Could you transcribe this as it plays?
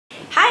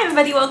Hi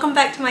everybody, welcome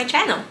back to my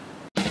channel.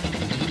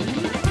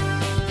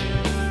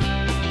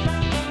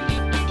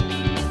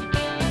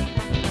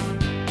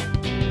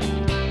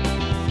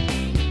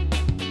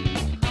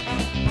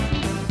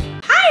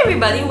 Hi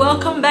everybody,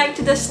 welcome back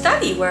to the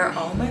study where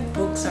all my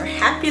books are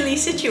happily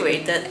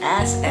situated,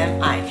 as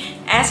am I.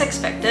 As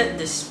expected,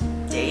 this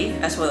day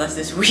as well as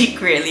this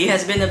week really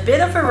has been a bit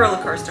of a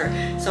roller coaster,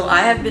 so I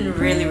have been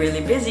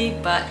really busy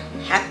but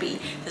happy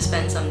to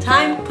spend some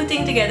time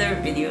putting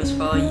together videos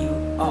for you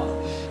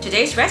all.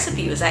 Today's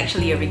recipe was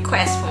actually a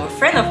request from a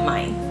friend of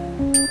mine.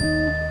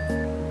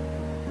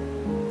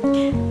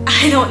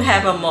 I don't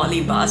have a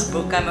Motley Bars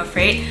book, I'm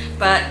afraid,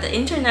 but the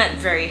internet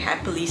very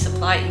happily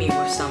supplied me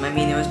with some. I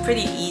mean, it was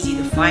pretty easy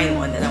to find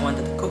one that I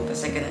wanted to cook the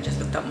second I just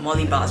looked up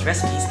Motley Bars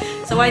recipes.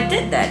 So I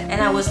did that,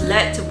 and I was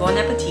led to Bon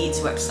Appetit's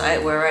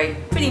website where I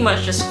pretty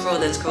much just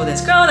scrolled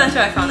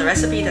until I found a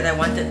recipe that I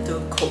wanted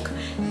to cook.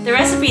 The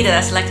recipe that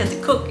I selected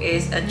to cook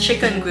is a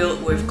chicken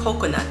grilled with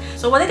coconut.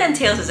 So what it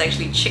entails is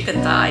actually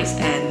chicken thighs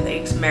and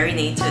legs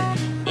marinated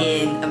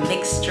in a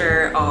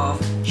mixture of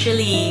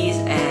chilies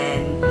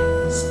and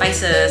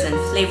spices and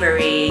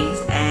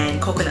flavorings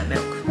and coconut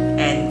milk.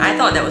 And I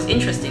thought that was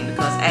interesting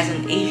because as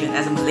an Asian,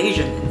 as a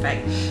Malaysian in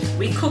fact,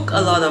 we cook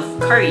a lot of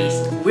curries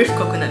with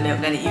coconut milk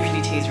and it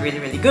usually tastes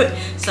really good.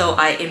 So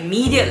I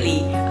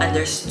immediately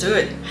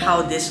understood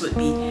how this would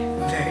be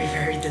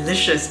very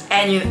delicious,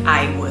 and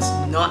I was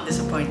not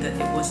disappointed.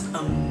 It was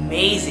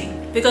amazing.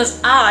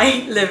 Because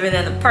I live in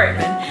an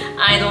apartment,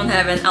 I don't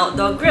have an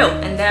outdoor grill,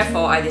 and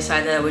therefore I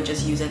decided I would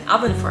just use an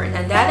oven for it.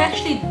 And that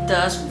actually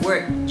does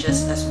work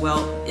just as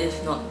well,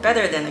 if not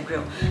better than a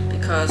grill,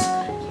 because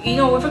you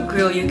know, with a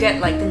grill you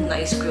get like the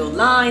nice grill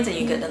lines and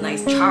you get the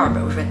nice char,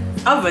 but with an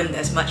oven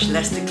there's much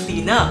less to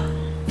clean up.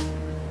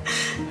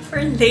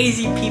 For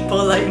lazy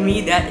people like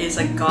me, that is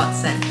a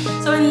godsend.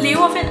 So in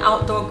lieu of an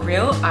outdoor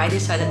grill, I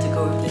decided to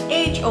go with the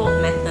age-old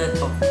method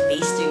of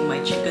basting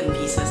my chicken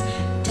pieces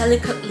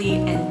delicately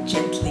and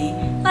gently,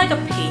 like a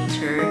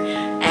painter,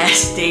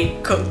 as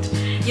they cooked.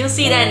 You'll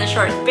see that in a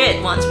short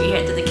bit once we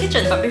head to the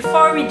kitchen, but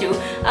before we do,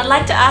 I'd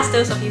like to ask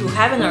those of you who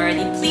haven't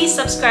already, please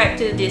subscribe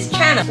to this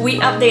channel. We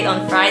update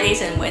on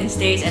Fridays and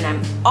Wednesdays, and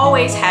I'm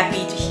always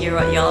happy to hear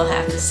what y'all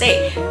have to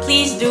say.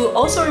 Please do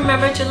also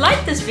remember to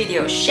like this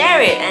video,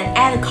 share it, and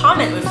add a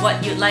comment with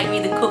what you'd like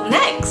me to cook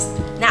next.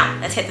 Now,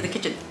 let's head to the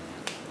kitchen.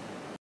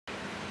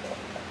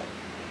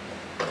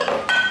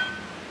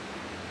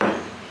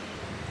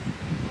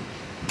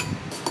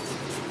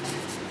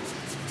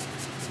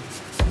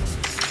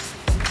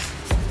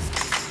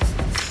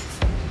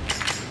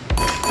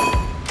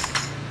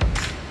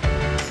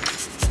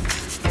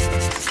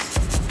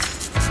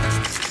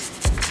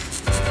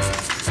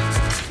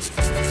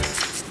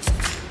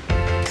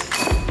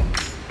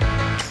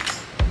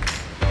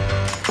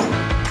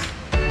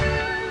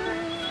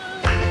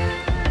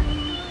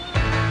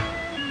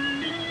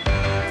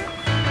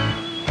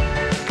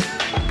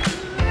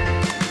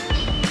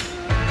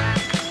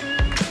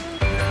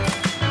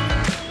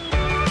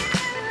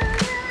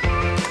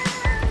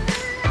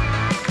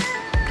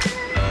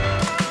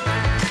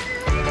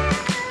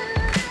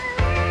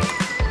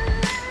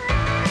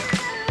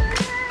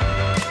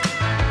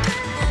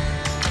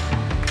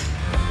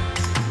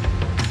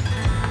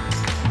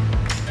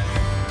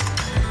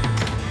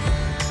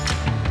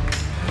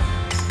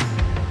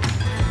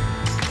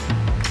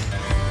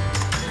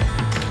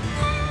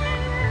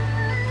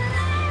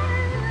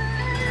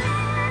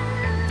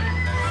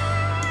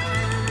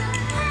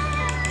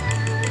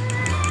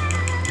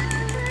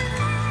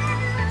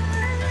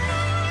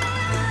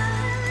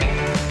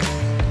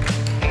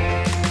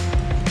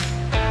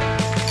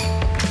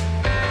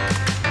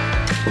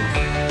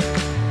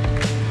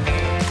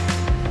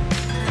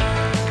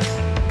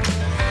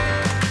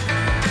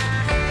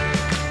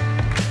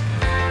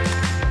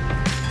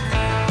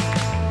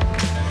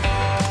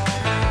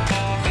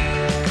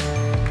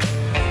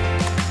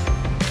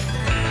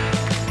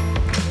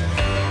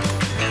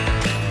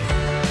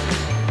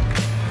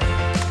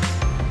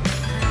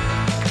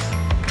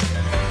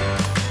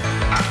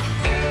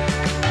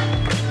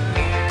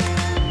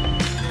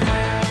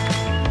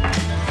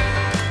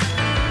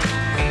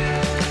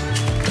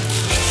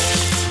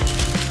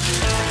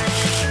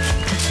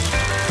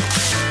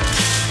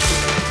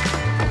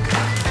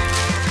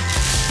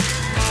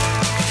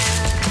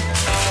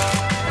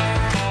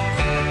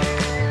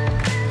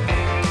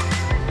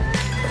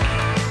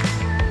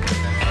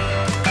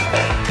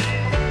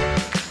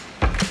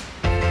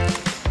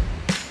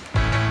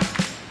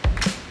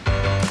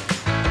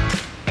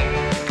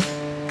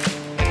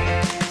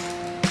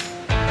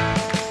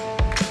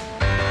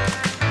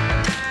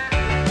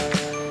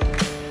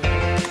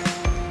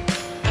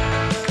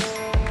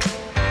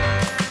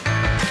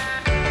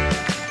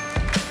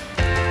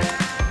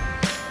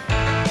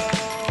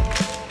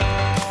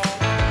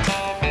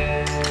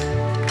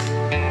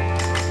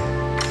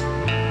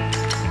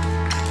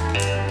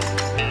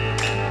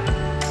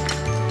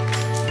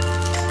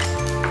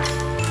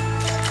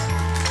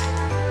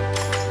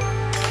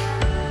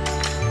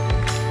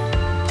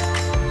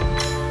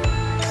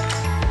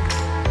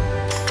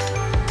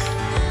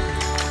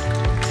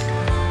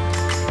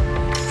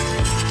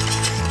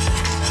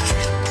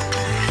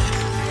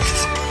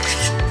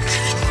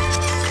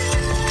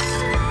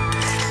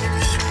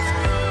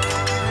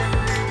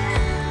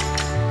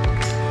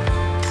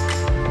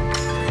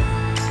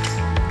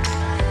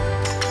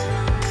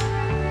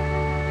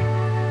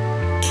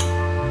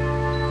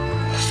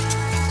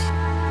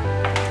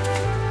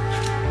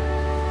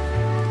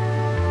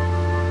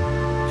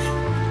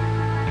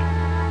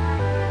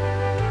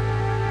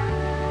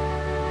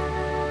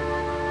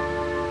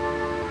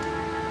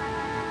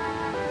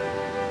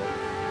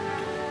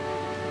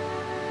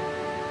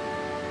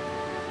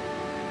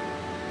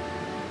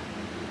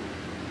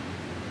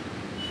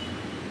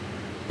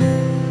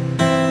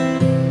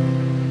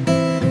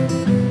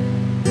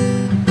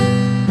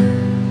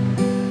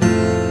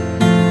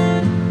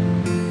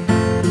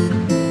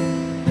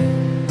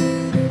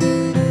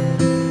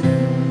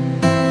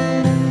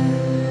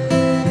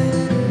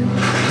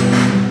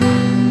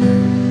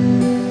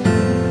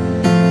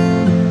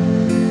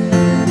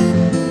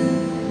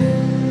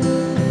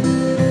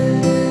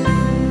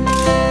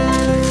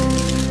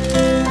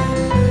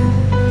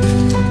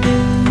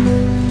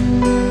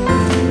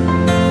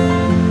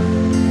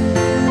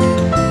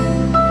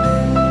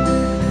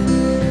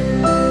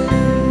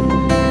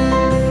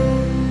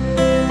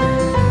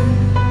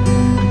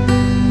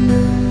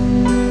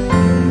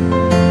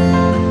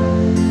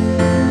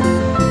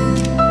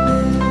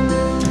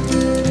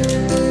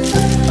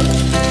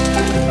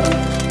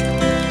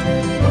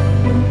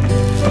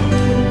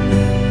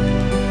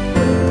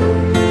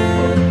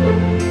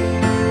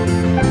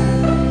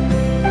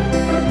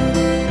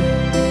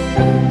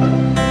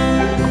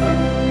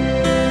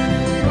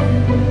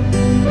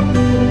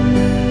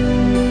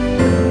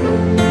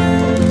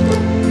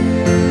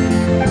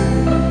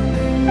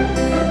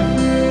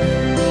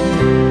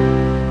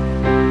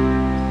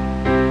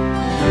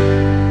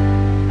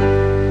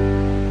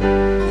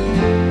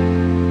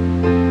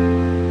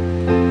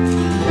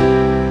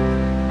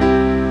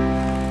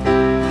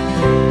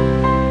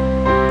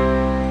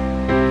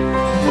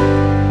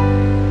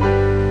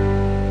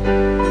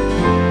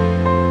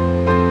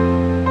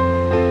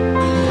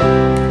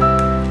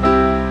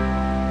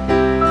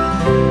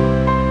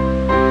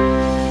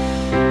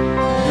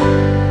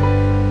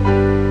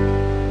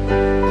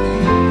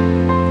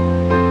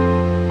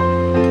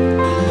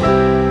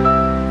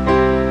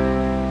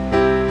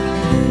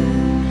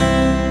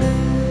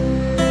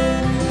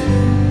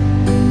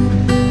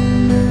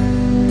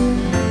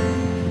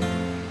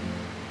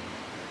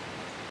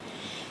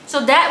 So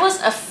that was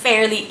a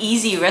fairly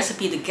easy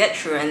recipe to get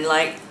through, and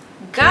like,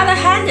 gotta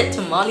hand it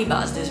to Molly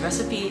Bars. This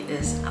recipe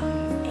is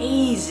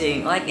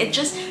amazing. Like, it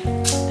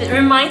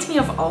reminds me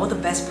of all the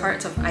best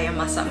parts of ayam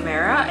masak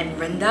merah and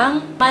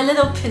rendang. My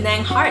little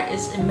Penang heart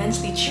is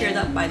immensely cheered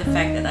up by the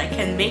fact that I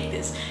can make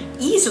this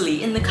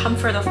easily in the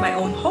comfort of my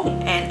own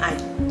home, and I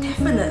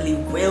definitely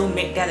will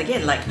make that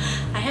again. Like,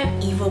 I have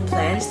evil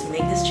plans to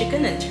make this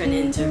chicken and turn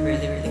it into a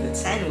really good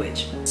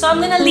sandwich. So I'm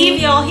gonna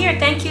leave y'all here.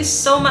 Thank you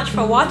so much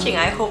for watching.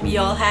 I hope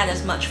y'all had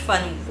as much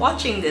fun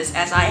watching this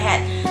as I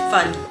had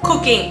fun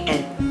cooking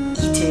and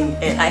eating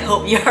it. I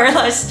hope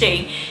you're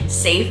staying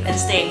safe and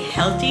staying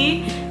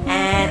healthy,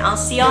 and I'll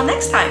see y'all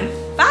next time.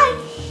 Bye!